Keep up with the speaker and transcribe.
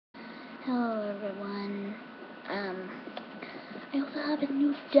Hello everyone. I also have a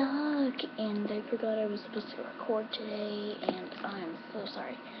new dog, and I forgot I was supposed to record today, and I'm so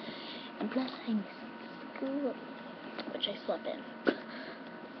sorry. And plus I missed school, which I slept in.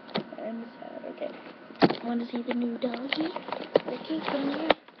 I'm sad. Okay. Want to see the new doggy? Ricky, come here.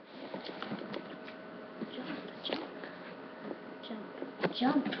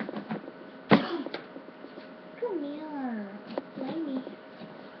 Jump. Come here. Play me.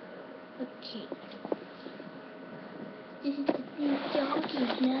 Okay. This is the new doggy,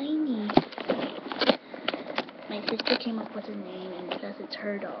 Niney. My sister came up with a name, and because it's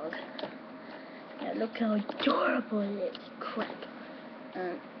her dog. Now look how adorable it is. Crap.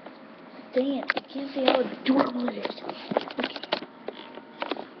 Dang it, I can't say how adorable it is. Okay.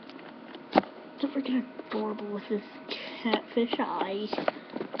 So freaking adorable with his catfish eyes.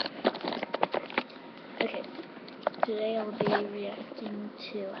 Okay. Today I will be reacting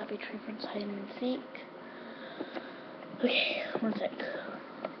to Happy Tree Friends Hide and Seek. Okay, one sec.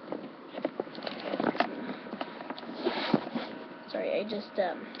 Sorry, I just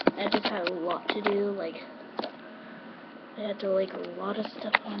had a lot to do, like, I had to like a lot of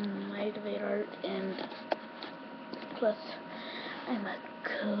stuff on my DeviantArt, and plus, I'm a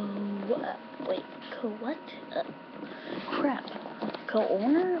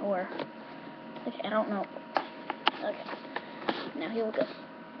co-owner, or, okay, I don't know. Okay, now here we go.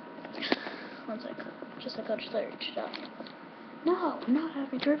 One sec, just like I'll search up. No, not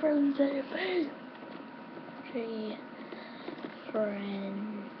Happy Tree Friends, Tree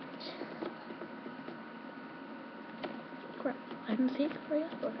Friends. Crap, hide and seek,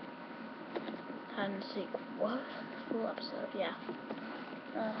 right? Or hide and seek, what? Full episode, yeah.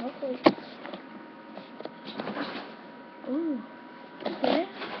 Hopefully. Ooh, yeah.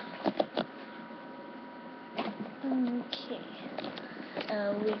 Okay.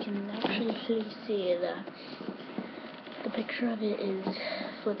 We can actually see the picture of it is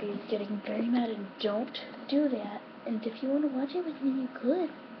Flippy getting very mad, and don't do that. And if you want to watch it with me, you could.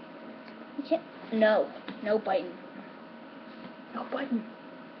 You can't. No biting. No biting.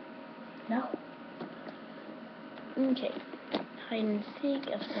 No. Okay. Hide and seek,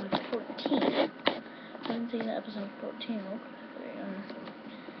 episode 14. I haven't seen episode 14. Okay.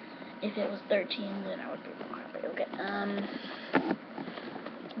 If it was 13, then I would be more happy. Okay.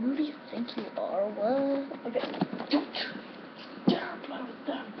 Who do you think you are? What? Okay. Dare play with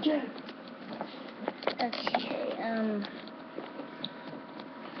them again. Okay.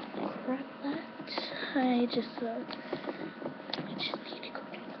 Crap that. I just need to go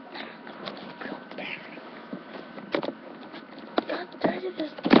to the bathroom. God damn it,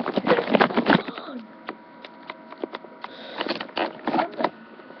 this long.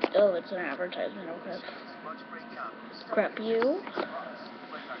 Oh, it's an advertisement, okay. Crap you.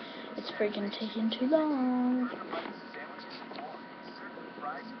 It's freaking taking too long.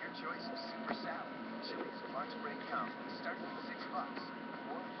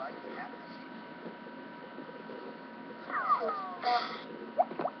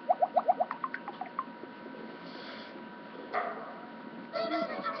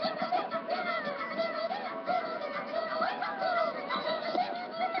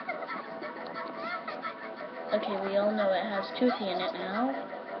 Okay, we all know it has Toothy in it now.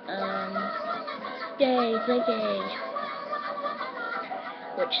 Yay, Flicky!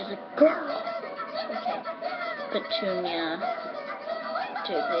 Which is a girl! Okay. Petunia,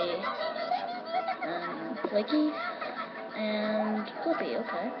 Toothy, Flicky, and Flippy,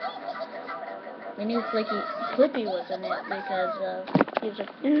 okay. We knew Flippy was in it because, he was a...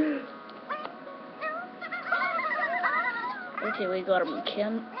 Okay, we got him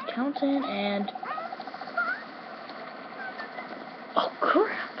Counting, and... Oh,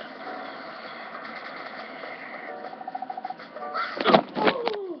 crap!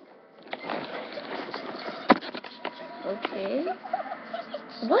 Okay.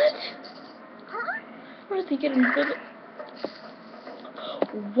 What? Where is he getting good?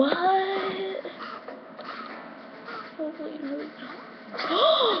 What? Hopefully no.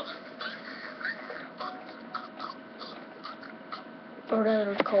 Or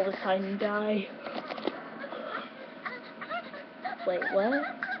rather call this hide and die. Wait, what?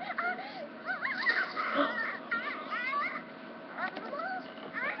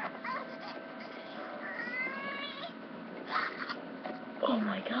 Oh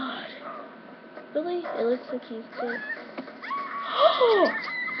my god. Really? It looks like he's good.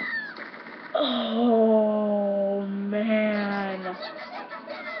 Oh man.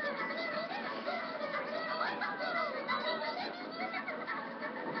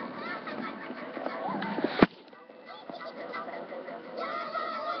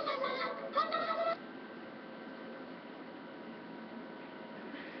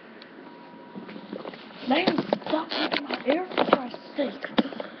 Man, stop touching my ear for Christ's sake.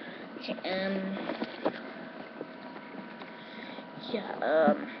 Okay,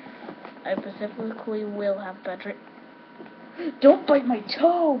 yeah, I specifically will have Patrick. Don't bite my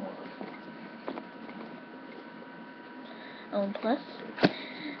toe! Plus,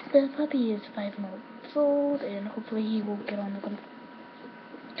 the puppy is 5 months old, and hopefully he will get on the computer.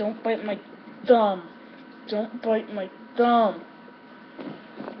 Don't bite my thumb. Don't bite my thumb.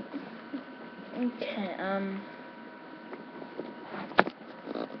 Okay,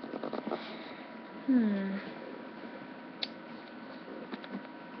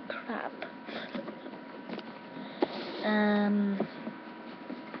 crap.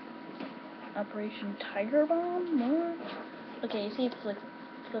 Operation Tiger Bomb? What? Okay, see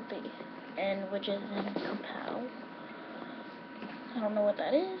Flippy, and which is in Kapow. I don't know what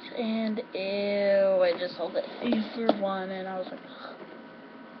that is, and ew, I just saw the Acer one, and I was like,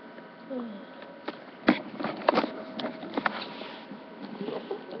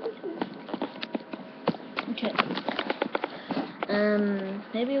 okay.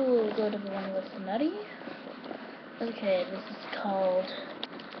 Maybe we'll go to the one with Nutty. Okay, this is called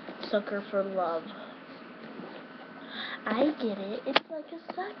Sucker for Love. I get it, it's like a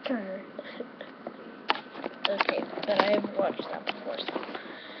sucker. Okay, but I've watched that before, so.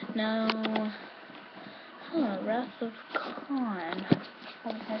 Now, Wrath of Khan.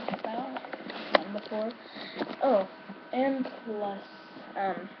 Haven't heard about that one before. Oh, and plus,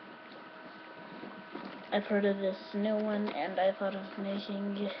 I've heard of this new one, and I thought of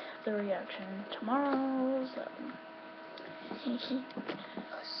making the reaction tomorrow, so. A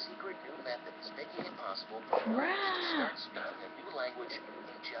secret new method is making it possible for you to start speaking a new language in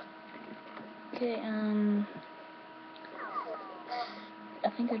just... Okay, I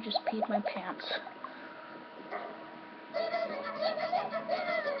think I just peed my pants.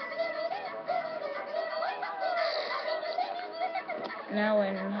 Now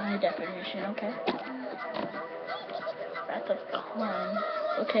in high definition, okay. Wrath of Khan.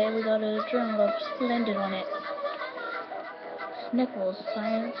 Okay, we got a journal of Splendid on it. Nichols,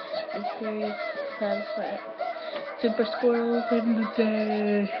 science is serious, satisfied. Super squirrels in the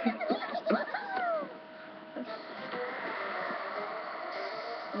day.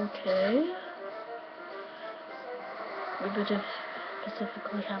 Okay. We would have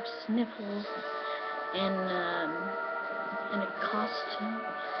specifically have Sniffles in a costume.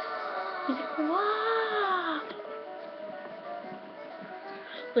 He's like, wow!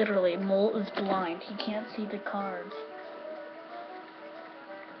 Literally, Mole is blind. He can't see the cards.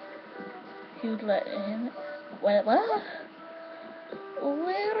 He would let him... What?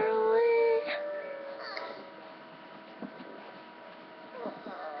 Literally...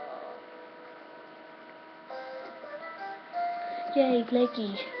 Yay,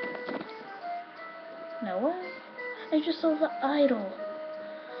 Blakey. Now what? I just saw the idol.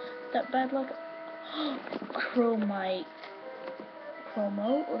 That bad luck. Chromite.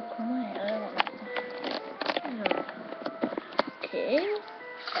 Chromo or chromite? I don't know. Okay.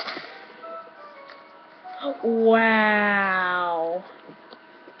 Wow.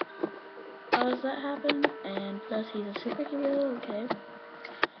 How does that happen? And plus he's a superhero, okay.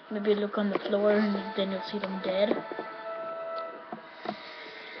 Maybe look on the floor and then you'll see them dead.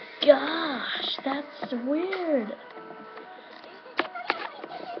 Gosh, that's weird.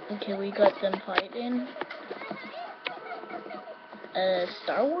 Okay, we got them fighting.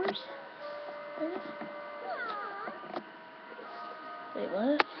 Star Wars? Wait,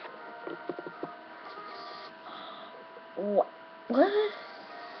 what? What?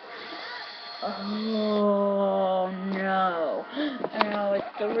 Oh no. No,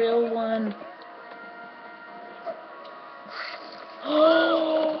 it's the real one.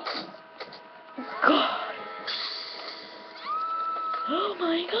 Oh God. Oh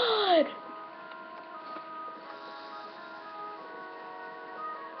my God.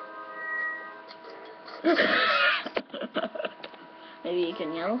 Maybe you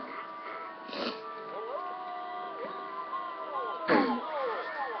can yell.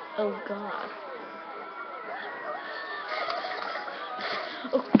 Oh God.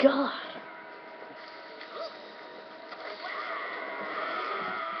 Oh God.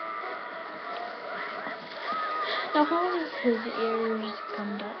 Now how does his ears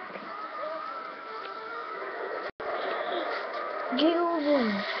come back? Giggles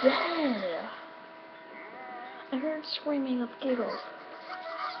is dead. I heard screaming of Giggles.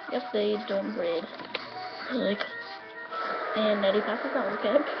 Yep, they don't breed. Like, and Nettie passes out,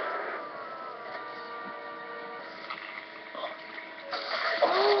 okay?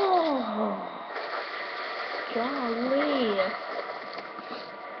 Oh! Golly!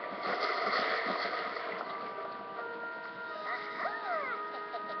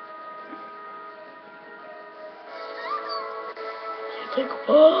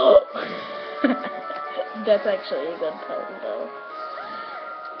 tickle. That's actually a good pose, though.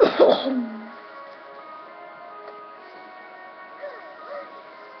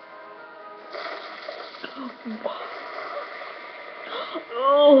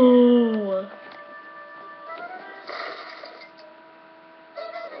 Oh.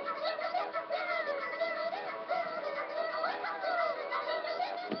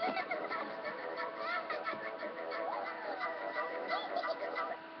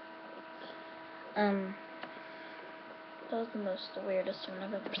 That was the weirdest one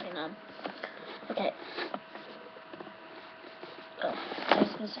I've ever seen. Okay. Oh, I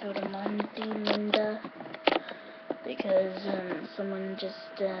was supposed to go to Monty Linda because, someone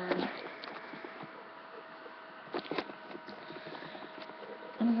just,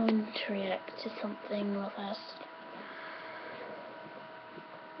 I'm going to react to something real fast.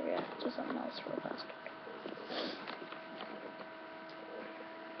 React to something else real fast.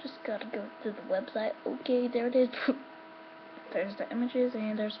 Just gotta go to the website. Okay, there it is. There's the images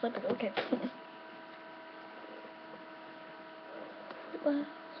and there's the website. Okay. What? God.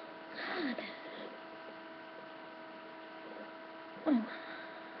 Oh.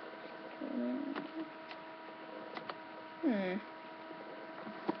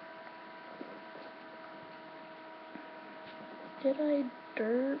 Did I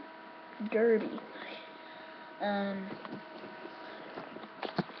Derby?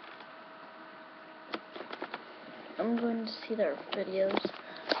 I'm going to see their videos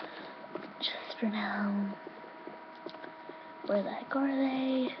just for now. Where the heck are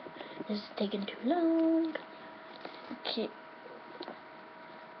they? This is taking too long. Okay.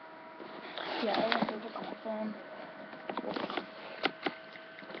 Yeah, I have to look on my phone.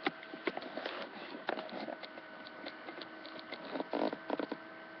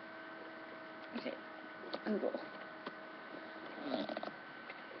 Okay, Google.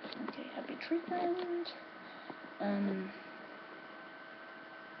 Okay, Happy Tree Friend.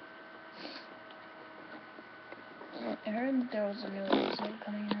 I heard there was a new episode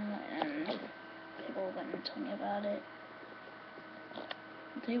coming out, and people went and told me about it.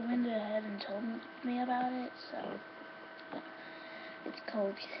 They went ahead and told me about it, so it's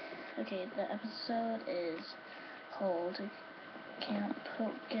called, okay, the episode is called Camp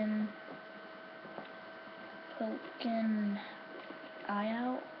Pokin Eye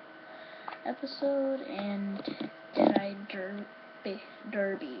Out episode, and Did I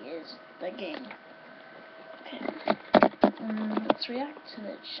Derby is the game. Okay, let's react to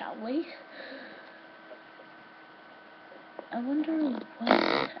it, shall we? I wonder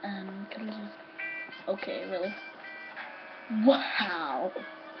what, could we just, okay, really? Wow!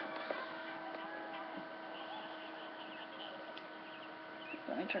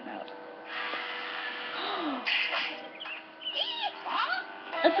 Let me turn out.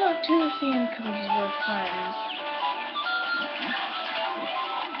 I thought Toothy and Cookies were friends.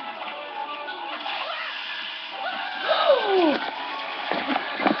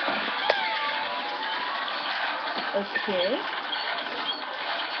 Okay.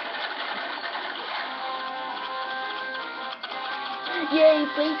 Yay,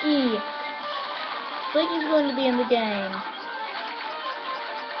 Blinky! Blinky's going to be in the game.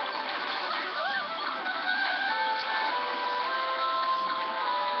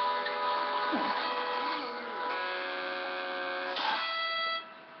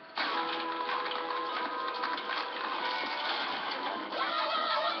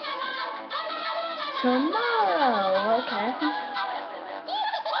 Tomorrow, okay.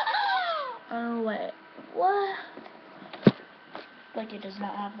 Oh, wait. What? Blinky does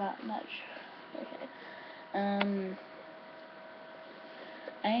not have that much. Okay.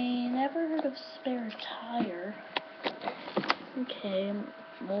 I never heard of Spare Tire. Okay,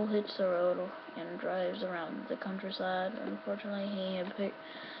 Mole hits the road and drives around the countryside. Unfortunately, he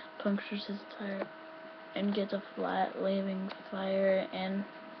punctures his tire and gets a flat, leaving fire and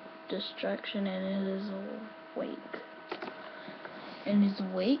destruction in his wake. In his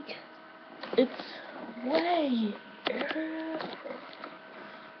wake? It's way.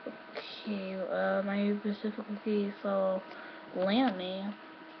 Okay, I specifically saw Lammy.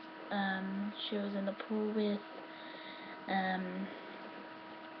 She was in the pool with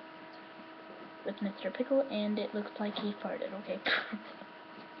Mr. Pickle, and it looks like he farted. Okay.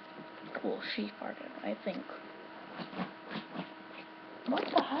 Well, she farted, I think. What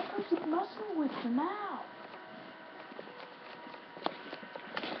the heck are you messing with now?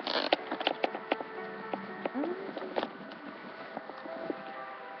 Using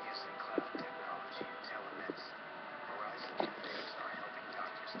cloud technology and telemedicine, Verizon and Philips are helping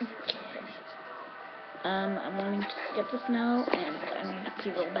doctors clear patients with I'm wanting to get this now, and I need to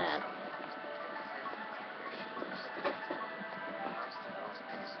pee real bad.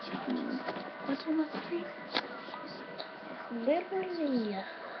 What's on the screen? Literally.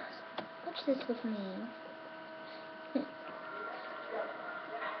 Watch this with me.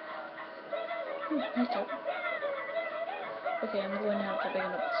 Nice up. Okay, I'm going to have to bring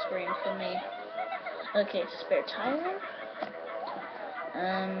up the screen for me. Okay, spare tire.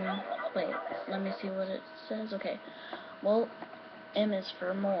 Wait, let me see what it says. Okay, well, M is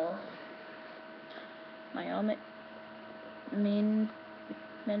for mole. Myomic,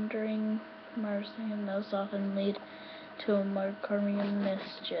 meandering, mercy, and those often lead to Markarian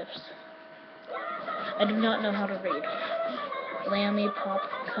mischiefs. I do not know how to read. Lammy, Pop,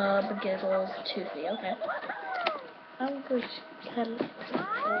 Cub, Giggles, Toothy. Okay. I wish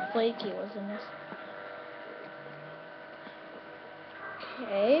Flaky was in this.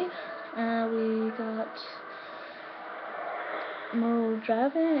 Okay. We got Mo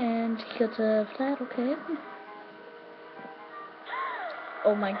driving and he got a flat. Okay.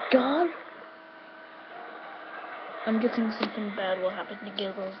 Oh my god. I'm guessing something bad will happen to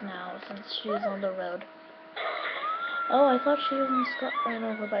Giggles now since she's on the road. Oh, I thought she was ran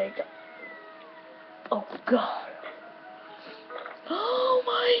over by a guy. Oh god. Oh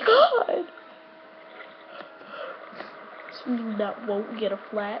my god. Something that won't get a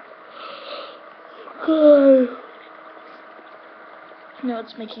flat. God. No,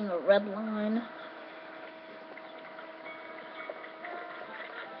 it's making a red line.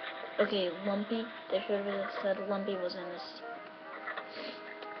 Okay, Lumpy. They should have said Lumpy was in this.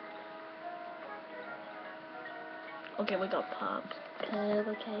 Okay, we got Pop.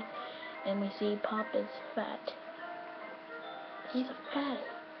 Okay. And we see Pop is fat. He's a fat.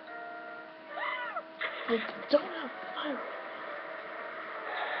 They don't have fire.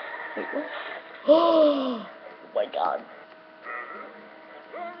 Wait, what? Oh my god.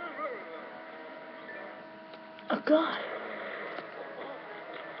 Oh god.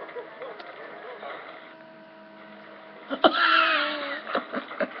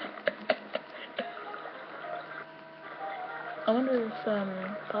 I wonder if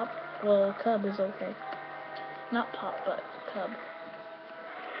Pop, well, Cub is okay. Not Pop, but Cub.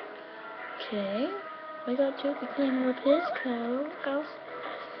 Okay, I got Toothy cleaning up his house,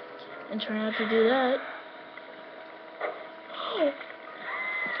 and trying not to do that.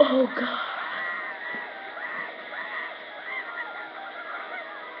 Oh god.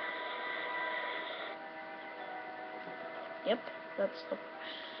 Yep, that's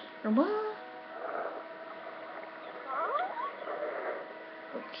the what?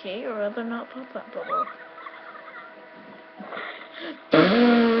 Okay, or rather not pop that bubble.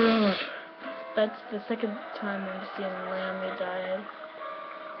 That's the second time I've seen Lammy die.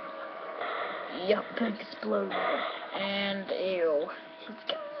 Yup, exploded. And ew. He's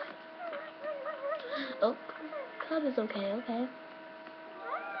got... Oh, Cub is okay, okay.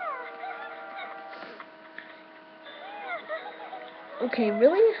 Okay,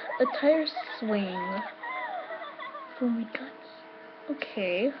 really? A tire swing. Oh my god.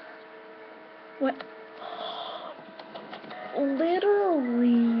 Okay. What?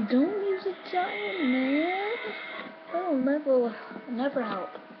 Literally, don't use a tire, man. That'll never help.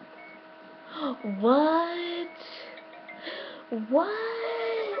 What? What?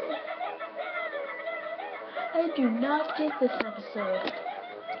 I do not get this episode.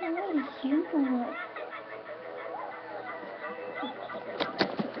 What is you doing?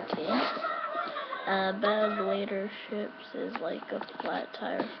 Okay. Bad leaderships is like a flat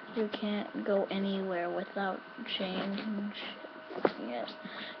tire. You can't go anywhere without changing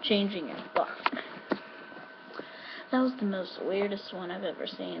it. Fuck. That was the most weirdest one I've ever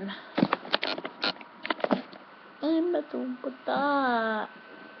seen. I'm at the that.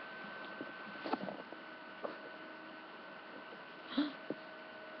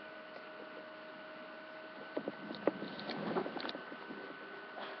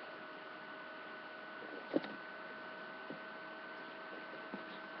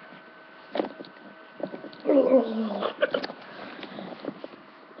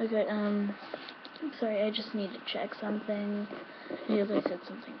 Okay, sorry, I just need to check something. Because I said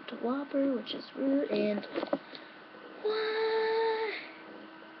something to Whopper, which is rude, and... What?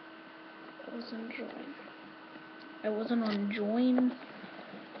 I wasn't on join?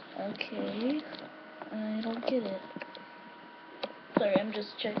 Okay. I don't get it. Sorry, I'm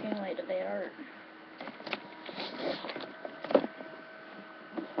just checking why do they are.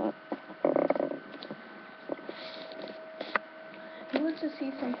 You want to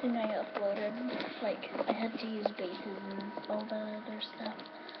see something I uploaded? Like, I had to use bases and all that other stuff.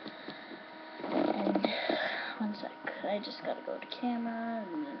 And, one sec. I just gotta go to camera,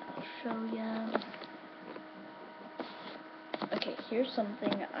 and then I'll show ya. Okay, here's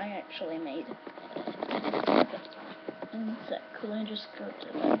something I actually made. One sec, let me just go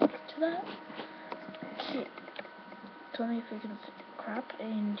back to that. Okay. Tell me if you can see crap,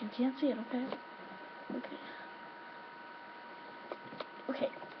 and you can't see it, okay? Okay.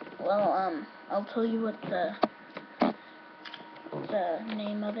 Well, I'll tell you what the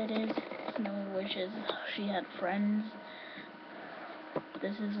name of it is, which is She Had Friends.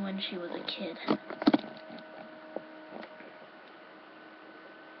 This is when she was a kid.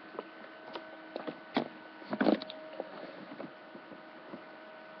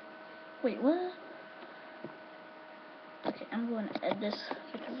 Wait, what? Okay, I'm going to add this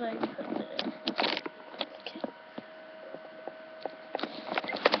because I put it in. Okay.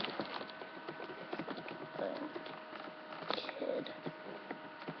 Kid.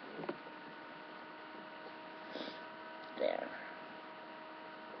 There.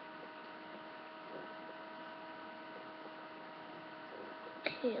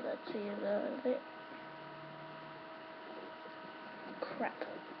 Okay, let's see the crap.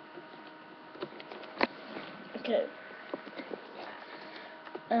 Okay.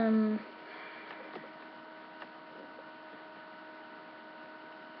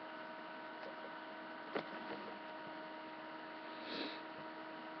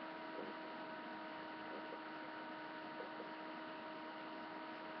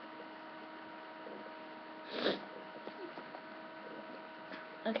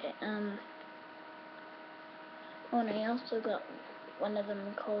 Okay, oh, and I also got one of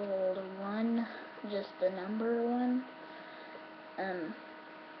them called 1, just the number 1.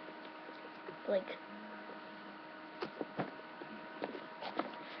 Like,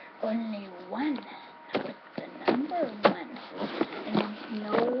 only 1 with the number 1. And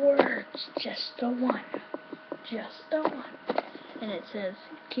no words, just a 1. Just a 1. And it says,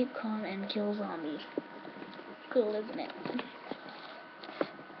 keep calm and kill zombies. Cool, isn't it?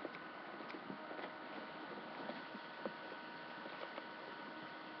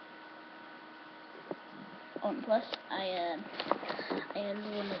 Oh, and plus, I had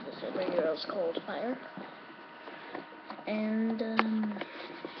one of the superheroes called Fire. And,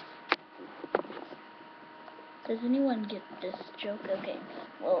 does anyone get this joke? Okay,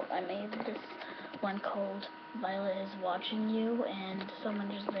 well, I made this one called Violet is Watching You, and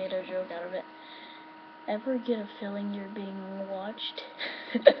someone just made a joke out of it. Ever get a feeling you're being watched?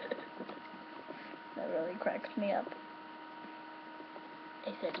 That really cracked me up.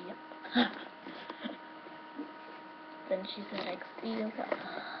 I said, yep. Then she said,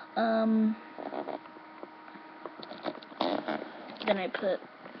 then I put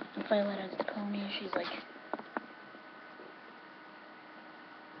Violet as the pony, and she's like,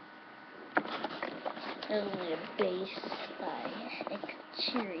 there's only a bass by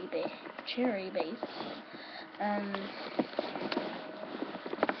Cherry Bass.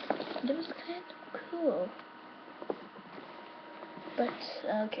 It was kind of cool. But,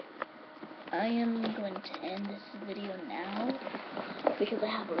 okay. I am going to end this video now because I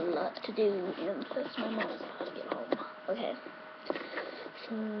have a lot to do, and plus my mom's about to get home. Okay.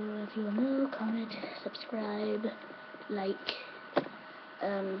 So, if you know, comment, subscribe, like,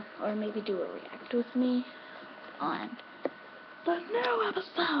 or maybe do a react with me on the new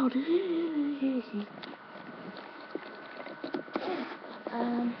episode.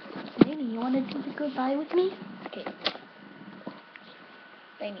 Maybe you want to do the goodbye with me? Okay.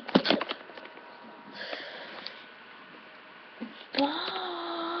 Maybe.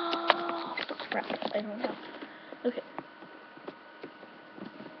 Oh, crap. I don't know. Okay.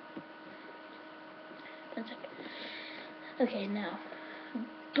 1 second. Okay, now.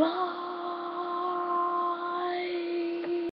 Bye.